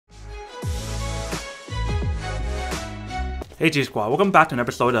Hey G Squad, welcome back to an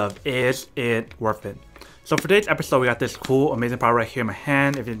episode of Is It Worth It? So for today's episode, we got this cool, amazing product right here in my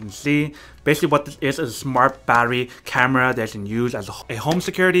hand. If you can see, basically what this is a smart battery camera that you can use as a home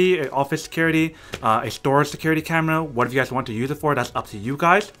security, an office security, a store security camera. Whatever you guys want to use it for, that's up to you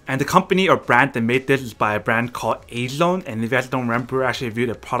guys. And the company or brand that made this is by a brand called A-Zone. And if you guys don't remember, we actually reviewed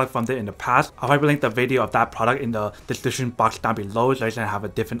a product from it in the past. I'll probably link the video of that product in the description box down below, so you can have a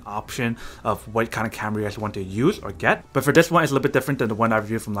different option of what kind of camera you guys want to use or get. But for this one, it's a little bit different than the one I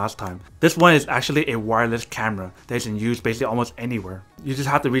reviewed from last time. This one is actually a wireless camera that you can use basically almost anywhere. You just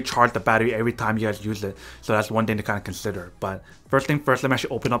have to recharge the battery every time you guys use it, so that's one thing to kind of consider. But first thing first, let me actually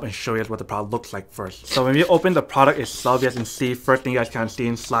open up and show you guys what the product looks like first. So when you open the product itself, you guys can see, first thing you guys can see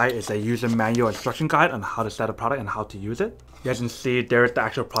inside is a user manual instruction guide on how to set a product and how to use it. You guys can see there's the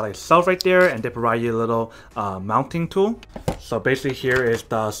actual product itself right there, and they provide you a little mounting tool. So basically here is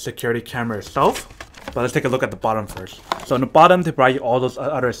the security camera itself. But let's take a look at the bottom first. So on the bottom, they provide you all those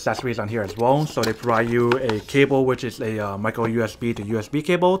other accessories on here as well. So they provide you a cable, which is a micro USB to USB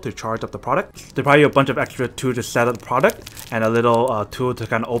cable to charge up the product. They provide you a bunch of extra tools to set up the product, and a little tool to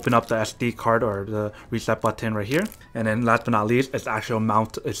kind of open up the SD card or the reset button right here. And then last but not least, it's the actual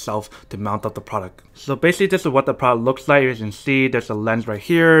mount itself to mount up the product. So basically this is what the product looks like. You can see there's a lens right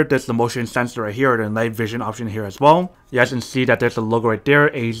here, there's the motion sensor right here, or the night vision option here as well. You guys can see that there's a logo right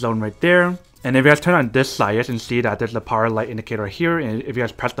there, A-Zone right there. And if you guys turn on this side, you guys can see that there's a power light indicator here, and if you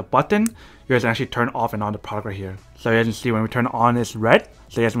guys press the button, you guys can actually turn off and on the product right here. So you guys can see when we turn it on, it's red.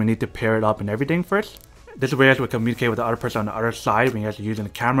 So you guys will need to pair it up and everything first. This is where you guys will communicate with the other person on the other side when you guys are using the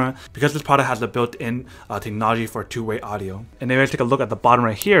camera, because this product has a built-in technology for two-way audio. And if you guys take a look at the bottom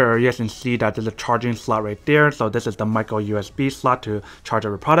right here, you guys can see that there's a charging slot right there. So this is the micro USB slot to charge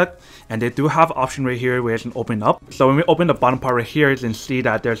our product. And they do have an option right here where you guys can open up. So when we open the bottom part right here, you can see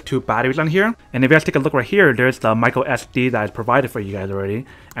that there's two batteries on here. And if you guys take a look right here, there's the micro SD that is provided for you guys already.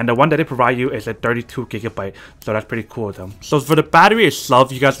 And the one that they provide you is a 32 gigabyte. So that's pretty cool though. So for the battery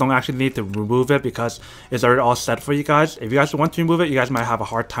itself, you guys don't actually need to remove it because it's already all set for you guys. If you guys want to remove it, you guys might have a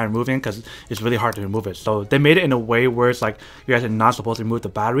hard time removing because it's really hard to remove it. So they made it in a way where it's like you guys are not supposed to remove the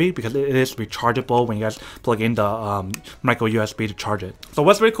battery because it is rechargeable when you guys plug in the micro USB to charge it. So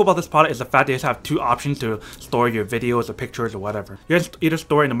what's really cool about this product is the fact that you guys have two options to store your videos or pictures or whatever. You guys either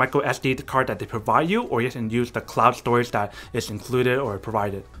store in the micro SD card that they provide you, or you can use the cloud storage that is included or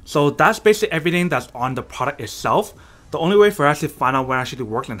provided. So that's basically everything that's on the product itself. The only way for us to find out when it actually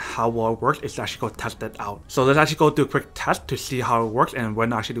works and how well it works is to actually go test it out. So let's actually go do a quick test to see how it works and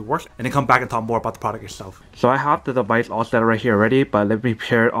when it actually works, and then come back and talk more about the product itself. So I have the device all set right here already, but let me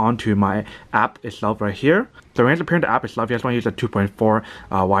pair it onto my app itself right here. So when you pair the app itself, you guys want to use a 2.4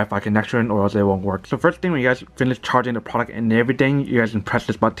 Wi-Fi connection, or else it won't work. So first thing, when you guys finish charging the product and everything, you guys can press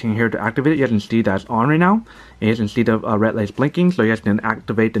this button here to activate it. You guys can see that's on right now, and you guys can see the red lights blinking. So you guys can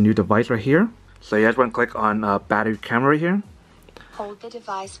activate the new device right here. So you guys want to click on battery camera right here. Hold the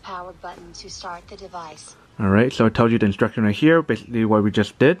device power button to start the device. Alright, so it tells you the instruction right here, basically what we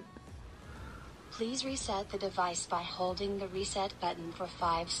just did. Please reset the device by holding the reset button for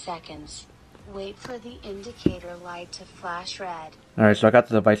 5 seconds. Wait for the indicator light to flash red. Alright, so I got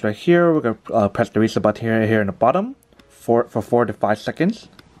the device right here. We're going to press the reset button here in the bottom for 4 to 5 seconds.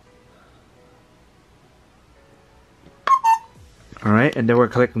 Alright, and then we're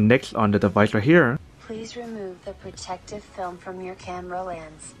clicking next on the device right here. Please remove the protective film from your camera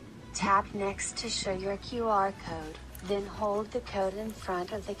lens. Tap next to show your QR code. Then hold the code in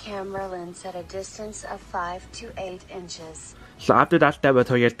front of the camera lens at a distance of 5 to 8 inches. So after that step, it'll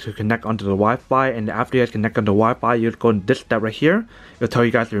tell you guys to connect onto the Wi-Fi, and after you guys connect on the Wi-Fi, you'll go in this step right here. It'll tell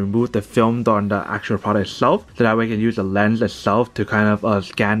you guys to remove the film on the actual product itself, so that way you can use the lens itself to kind of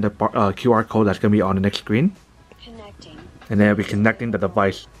scan the QR code that's going to be on the next screen. And then we'll be connecting the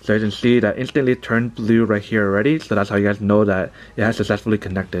device. So you can see that instantly turned blue right here already. So that's how you guys know that it has successfully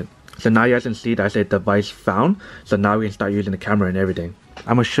connected. So now you guys can see that I say device found. So now we can start using the camera and everything.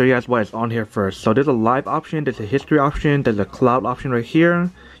 I'm going to show you guys what is on here first. So there's a live option, there's a history option, there's a cloud option right here. You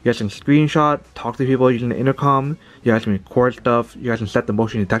guys can screenshot, talk to people using the intercom. You guys can record stuff. You guys can set the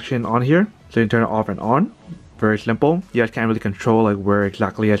motion detection on here. So you can turn it off and on. Very simple. You guys can't really control like where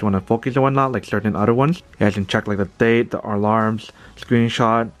exactly you guys want to focus and whatnot, like certain other ones. You guys can check like the date, the alarms,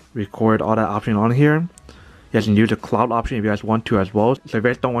 screenshot, record, all that option on here. You guys can use the cloud option if you guys want to as well. So if you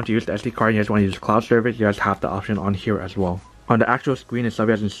guys don't want to use the SD card, you guys want to use cloud service, you guys have the option on here as well. On the actual screen itself,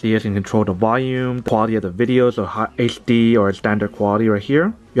 you guys can see you guys can control the volume, the quality of the videos, so HD or standard quality right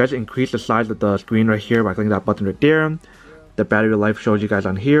here. You guys increase the size of the screen right here by clicking that button right there. The battery life shows you guys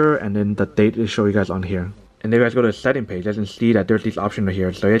on here, and then the date will show you guys on here. And if you guys go to the setting page, you guys can see that there's these options right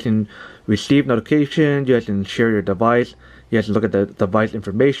here. So you guys can receive notifications, you guys can share your device, You guys can look at the device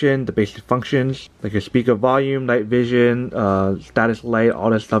information, the basic functions, like your speaker volume, night vision, status light,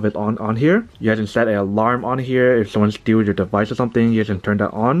 all that stuff is on here. You guys can set an alarm on here if someone steals your device or something. You guys can turn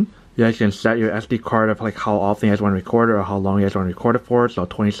that on. You guys can set your SD card of like how often you guys want to record it or how long you guys want to record it for. So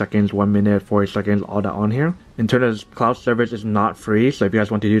 20 seconds, 1 minute, 40 seconds, all that on here. In terms of cloud service, it's not free. So if you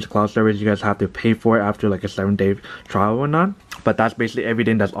guys want to use cloud service, you guys have to pay for it after like a 7-day trial or not. But that's basically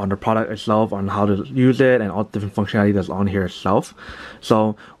everything that's on the product itself, on how to use it and all the different functionality that's on here itself.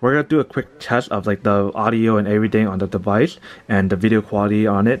 So we're going to do a quick test of like the audio and everything on the device and the video quality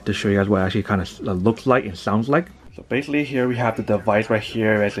on it to show you guys what it actually kind of looks like and sounds like. So basically here we have the device right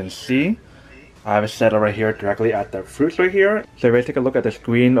here, as you can see. I have it set up right here directly at the fruits right here. So if I take a look at the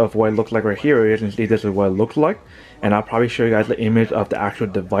screen of what it looks like right here, you can see this is what it looks like. And I'll probably show you guys the image of the actual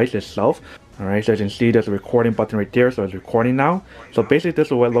device itself. Alright, so as you can see there's a recording button right there, so it's recording now. So basically this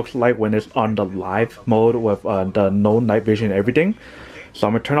is what it looks like when it's on the live mode with the no night vision and everything. So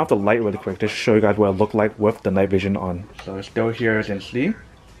I'm going to turn off the light really quick just to show you guys what it looks like with the night vision on. So it's still here as you can see.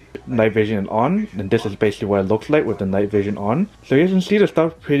 Night vision on, and this is basically what it looks like with the night vision on. So you can see the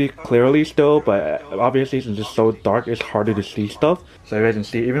stuff pretty clearly still, but obviously since it's so dark it's harder to see stuff. So you guys can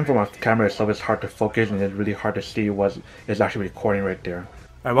see even from my camera itself it's hard to focus and it's really hard to see what is actually recording right there.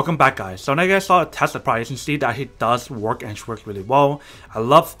 Alright, welcome back guys. So now you guys saw a test of the product. You can see that it does work and it works really well. I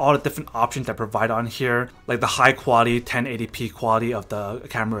love all the different options that provide on here, like the high quality 1080p quality of the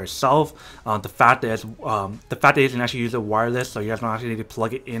camera itself. The fact that you can actually use it wireless, so you guys don't actually need to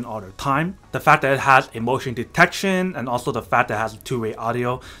plug it in all the time. The fact that it has a motion detection, and also the fact that it has two-way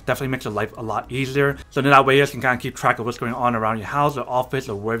audio definitely makes your life a lot easier. So then that way you guys can kind of keep track of what's going on around your house or office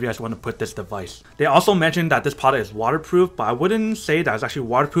or wherever you guys want to put this device. They also mentioned that this product is waterproof, but I wouldn't say that it's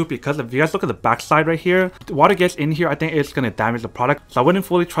actually waterproof, because if you guys look at the back side right here, the water gets in here, I think it's going to damage the product. So I wouldn't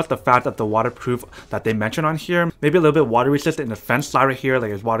fully trust the fact of the waterproof that they mentioned on here. Maybe a little bit water resistant in the fence side right here,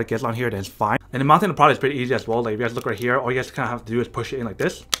 like if water gets on here then it's fine. And the mounting the product is pretty easy as well. Like if you guys look right here, all you guys kind of have to do is push it in like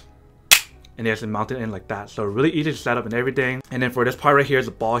this, and you guys can mount it in like that. So really easy to set up and everything. And then for this part right here is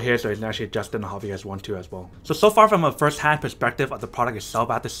a ball here, so you can actually adjust it however you guys want to as well. So far from a first-hand perspective of the product itself,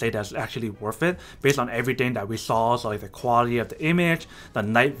 I have to say that it's actually worth it based on everything that we saw. So like the quality of the image, the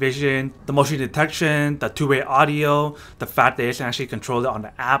night vision, the motion detection, the two-way audio, the fact that you can actually control it on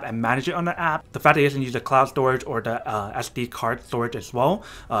the app and manage it on the app, the fact that you can use the cloud storage or the SD card storage as well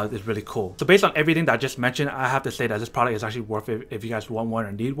is really cool. So based on everything that I just mentioned, I have to say that this product is actually worth it if you guys want one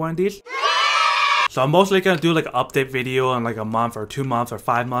or need one of these. So I'm mostly going to do like an update video in like a month or 2 months or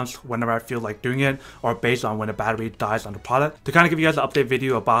 5 months whenever I feel like doing it, or based on when the battery dies on the product, to kind of give you guys an update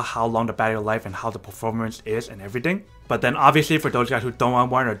video about how long the battery life and how the performance is and everything. But then obviously for those guys who don't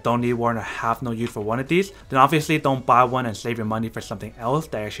want one or don't need one or have no use for one of these, then obviously don't buy one and save your money for something else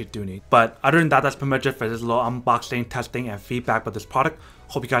that you actually do need. But other than that, that's pretty much it for this little unboxing, testing, and feedback of this product.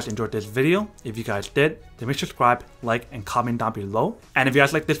 Hope you guys enjoyed this video. If you guys did, then make sure to subscribe, like, and comment down below. And if you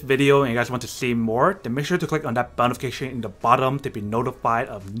guys like this video and you guys want to see more, then make sure to click on that bell notification in the bottom to be notified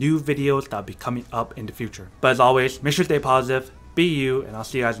of new videos that will be coming up in the future. But as always, make sure to stay positive, be you, and I'll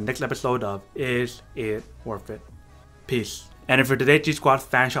see you guys in the next episode of Is It Worth It? Peace. And for today's G Squad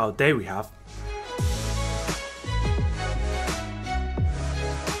fan shout out day, we have